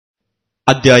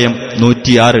അദ്ധ്യായം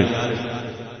 106.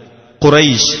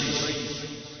 ഖുറൈശ്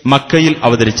മക്കയിൽ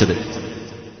അവതരിച്ചത്.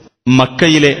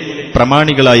 മക്കയിലെ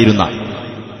പ്രമാണികളായിരുന്ന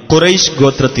ഖുറൈശ്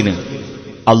ഗോത്രത്തിന്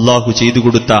അല്ലാഹു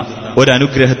ചെയ്തുകൊടുത്ത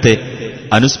ഒരനുഗ്രഹത്തെ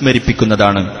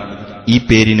അനുസ്മരിപ്പിക്കുന്നതാണ് ഈ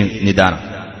പേരിന് നിദാനം.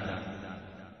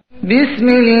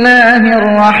 ബിസ്മില്ലാഹിർ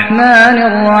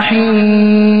റഹ്മാനിർ റഹീം.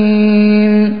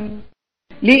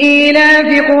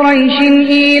 ലഇലാഫി ഖുറൈശിൻ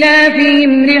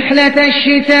ഇലാഫിഹിം റിഹ്ലതശ്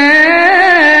ശിതാഇ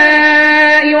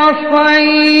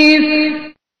വസ്സൈഫ്.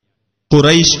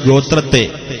 ഖുറൈശ് ഗോത്രത്തെ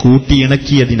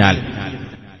കൂട്ടിയിണക്കിയതിനാൽ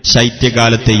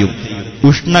ശൈത്യകാലത്തെയും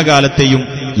ഉഷ്ണകാലത്തെയും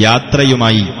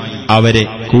യാത്രയുമായി അവരെ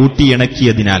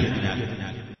കൂട്ടിയിണക്കിയതിനാൽ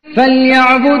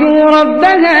ഫൽയഅ്ബുദൂ റബ്ബ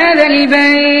ഹാദൽ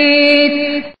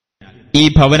ബൈത്ത്.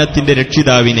 ഈ ഭവനത്തിന്റെ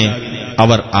രക്ഷിതാവിനെ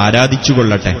അവർ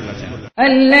ആരാധിച്ചുകൊള്ളട്ടെ.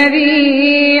 അല്ലദീ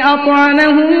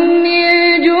അത്അമഹും മിൻ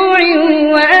ജൂഇൻ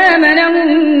വആമനഹും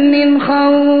മിൻ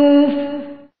ഖൗഫ്.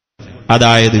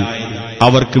 അതായത്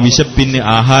അവർക്ക് വിശപ്പിന്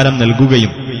ആഹാരം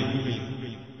നൽകുകയും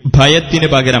ഭയത്തിന്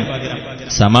പകരം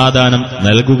സമാധാനം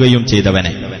നൽകുകയും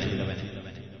ചെയ്തവനെ.